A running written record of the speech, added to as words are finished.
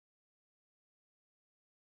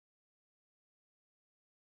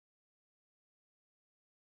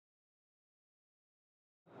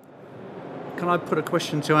can I put a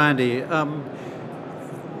question to Andy?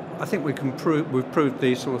 I think we've proved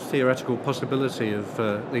the sort of theoretical possibility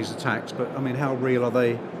of these attacks, but I mean, how real are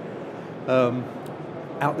they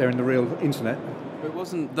out there in the real internet? It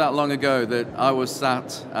wasn't that long ago that I was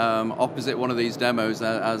sat opposite one of these demos,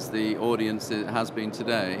 as the audience has been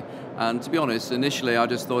today. And to be honest, initially I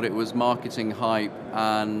just thought it was marketing hype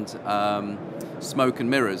and smoke and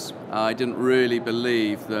mirrors. I didn't really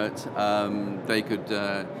believe that they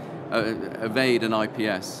could evade an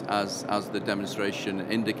IPS as the demonstration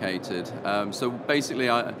indicated. So basically,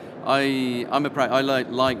 I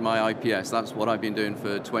like my IPS. That's what I've been doing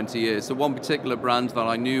for 20 years. So one particular brand that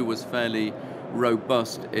I knew was fairly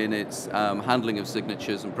robust in its handling of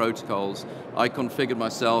signatures and protocols, I configured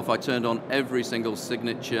myself. I turned on every single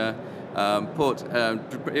signature.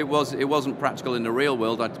 It wasn't practical in the real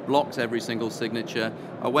world. I blocked every single signature.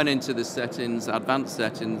 I went into the settings, advanced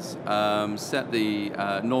settings, set the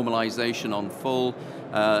normalization on full,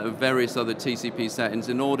 various other TCP settings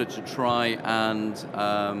in order to try and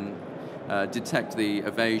detect the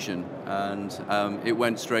evasion, and it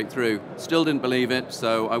went straight through. Still didn't believe it,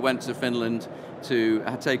 so I went to Finland to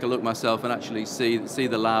take a look myself and actually see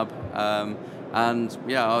the lab. And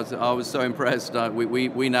yeah, I was so impressed.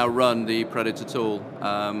 We now run the Predator tool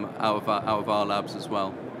out of our labs as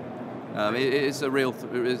well. It is a real.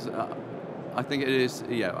 I think it is.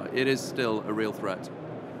 Yeah, it is still a real threat.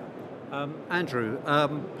 Andrew,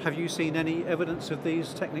 have you seen any evidence of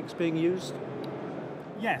these techniques being used?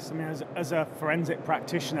 Yes, I mean, as a forensic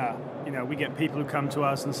practitioner, we get people who come to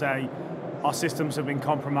us and say, our systems have been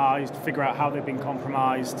compromised, figure out how they've been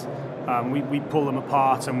compromised. We pull them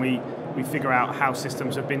apart and we figure out how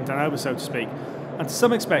systems have been done over, so to speak. And to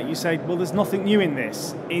some extent, you say, well, there's nothing new in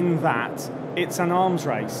this, in that it's an arms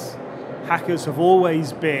race. Hackers have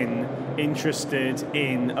always been interested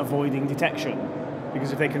in avoiding detection,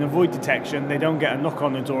 because if they can avoid detection, they don't get a knock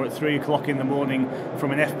on the door at 3 o'clock in the morning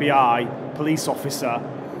from an FBI police officer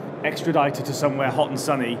extradited to somewhere hot and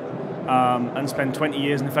sunny and spend 20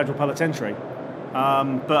 years in the federal penitentiary.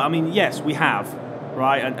 But I mean, yes, we have,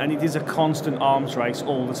 right? And it is a constant arms race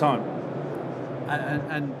all the time.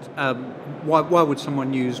 And why would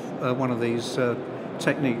someone use one of these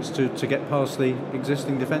techniques to get past the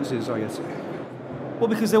existing defences, I guess? Well,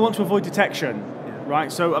 because they want to avoid detection.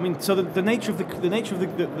 Right, so I mean, so the nature of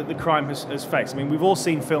the crime has faced. I mean, we've all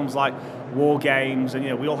seen films like War Games,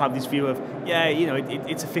 and we all have this view of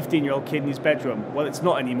it's a 15-year-old kid in his bedroom. Well, it's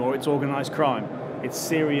not anymore. It's organised crime. It's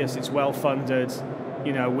serious. It's well funded.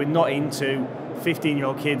 We're not into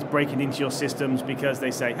 15-year-old kids breaking into your systems because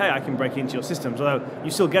they say, "Hey, I can break into your systems." Although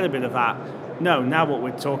you still get a bit of that. No, now what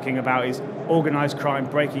we're talking about is organised crime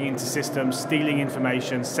breaking into systems, stealing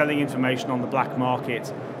information, selling information on the black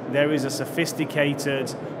market. There is a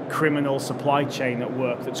sophisticated criminal supply chain at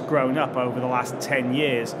work that's grown up over the last 10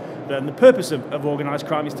 years. And the purpose of organised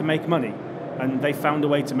crime is to make money. And they found a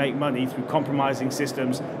way to make money through compromising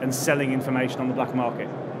systems and selling information on the black market.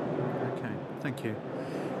 Okay, thank you.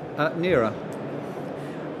 Neera,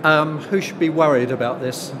 who should be worried about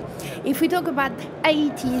this? If we talk about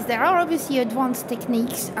AETs, there are obviously advanced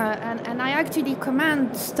techniques, and I actually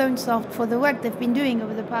commend Stonesoft for the work they've been doing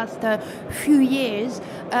over the past few years.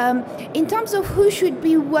 In terms of who should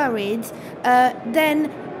be worried,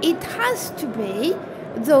 then it has to be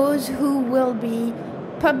those who will be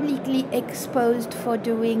publicly exposed for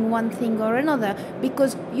doing one thing or another,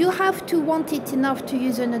 because you have to want it enough to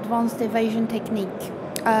use an advanced evasion technique.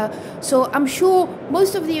 So I'm sure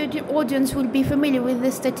most of the audience will be familiar with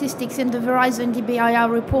the statistics in the Verizon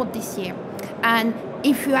DBIR report this year. And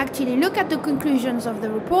if you actually look at the conclusions of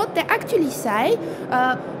the report, they actually say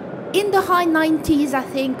in the high 90s, I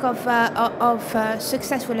think, of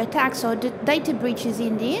successful attacks or data breaches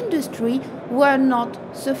in the industry were not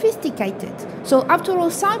sophisticated. So after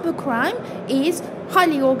all, cybercrime is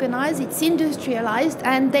highly organized, it's industrialized,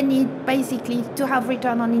 and they need basically to have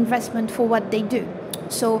return on investment for what they do.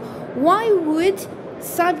 So why would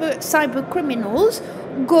cyber criminals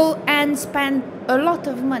go and spend a lot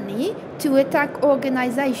of money to attack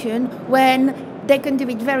organization when they can do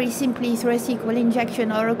it very simply through a SQL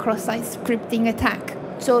injection or a cross-site scripting attack?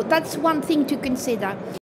 So that's one thing to consider.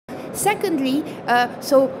 Secondly,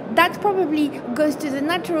 so that probably goes to the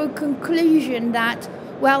natural conclusion that,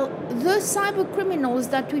 well, the cyber criminals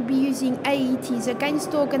that will be using AETs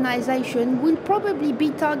against organizations will probably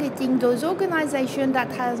be targeting those organizations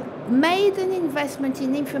that have made an investment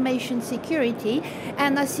in information security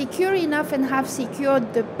and are secure enough and have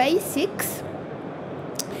secured the basics.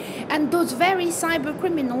 And those very cyber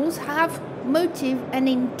criminals have motive and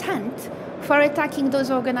intent for attacking those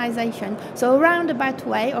organizations. So a roundabout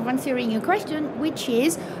way of answering your question, which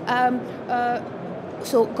is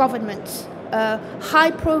so governments,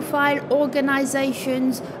 high-profile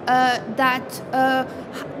organizations that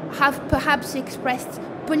have perhaps expressed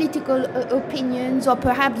political opinions or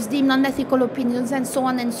perhaps deemed unethical opinions and so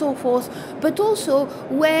on and so forth, but also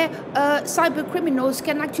where cyber criminals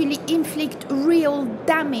can actually inflict real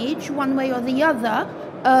damage one way or the other.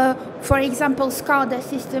 For example, SCADA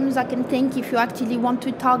systems, I can think, if you actually want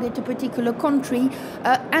to target a particular country,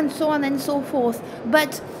 and so on and so forth.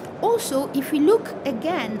 But also, if we look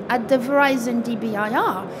again at the Verizon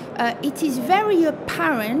DBIR, it is very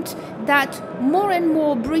apparent that more and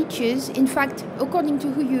more breaches, in fact, according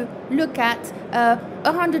to who you look at,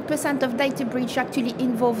 100% of data breach actually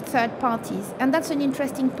involve third parties. And that's an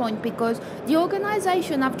interesting point because the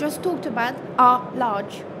organization I've just talked about are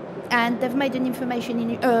large. And they've made an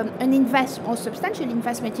substantial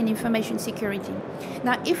investment in information security.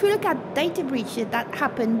 Now, if you look at data breaches that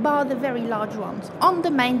happen, bar the very large ones, on the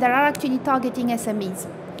main, they are actually targeting SMEs.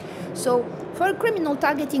 So, for a criminal,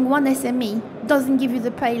 targeting one SME doesn't give you the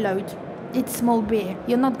payload. It's small beer.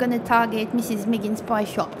 You're not going to target Mrs. Miggins' pie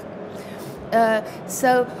shop.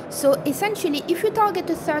 So essentially, if you target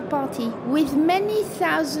a third party with many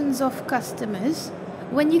thousands of customers,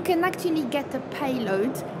 when you can actually get a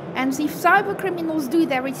payload, and if cyber criminals do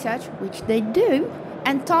their research, which they do,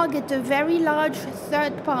 and target a very large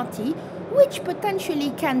third party, which potentially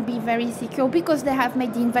can be very secure because they have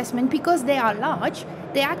made the investment, because they are large,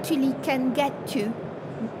 they actually can get to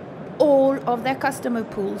all of their customer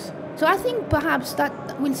pools. So I think perhaps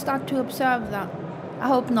that we'll start to observe that. I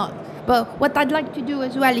hope not. But what I'd like to do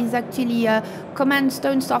as well is actually commend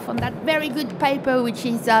Stone Stuff on that very good paper, which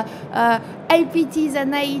is APTs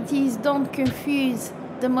and AETs don't confuse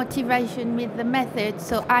the motivation with the method,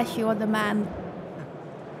 so Ash, you're the man.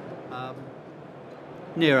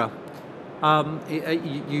 Neera,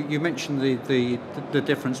 you mentioned the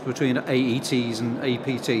difference between AETs and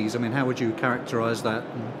APTs. I mean, how would you characterize that?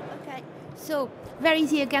 Okay, so very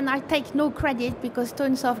easy again, I take no credit because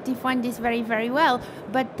Stonesoft defined this very, very well.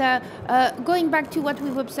 But going back to what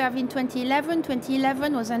we've observed in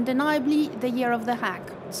 2011 was undeniably the year of the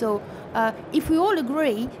hack. So if we all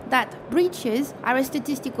agree that breaches are a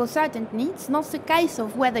statistical certainty, it's not the case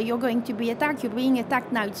of whether you're going to be attacked, you're being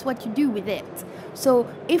attacked now, it's what you do with it. So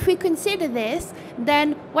if we consider this,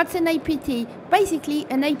 then what's an APT? Basically,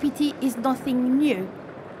 an APT is nothing new.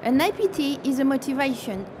 An APT is a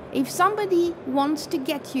motivation. If somebody wants to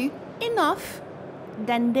get you enough,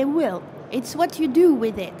 then they will. It's what you do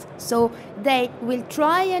with it. So they will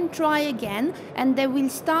try and try again, and they will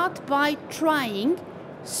start by trying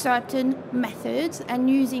certain methods and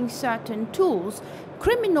using certain tools.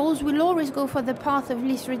 Criminals will always go for the path of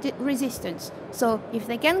least resistance. So if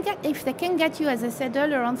they can get you, as I said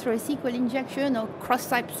earlier on, through a SQL injection or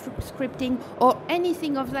cross-site scripting or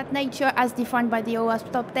anything of that nature as defined by the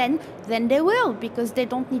OWASP top 10, then they will, because they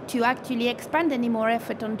don't need to actually expend any more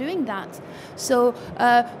effort on doing that. So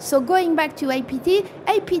going back to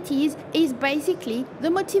APTs is basically the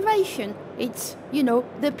motivation. It's,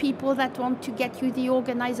 the people that want to get you, the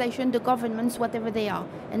organization, the governments, whatever they are.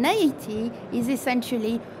 An AET is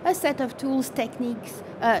essentially a set of tools, techniques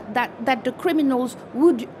that the criminals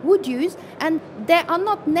would use, and they are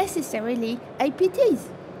not necessarily APTs.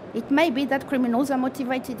 It may be that criminals are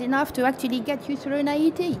motivated enough to actually get you through an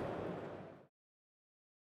AET.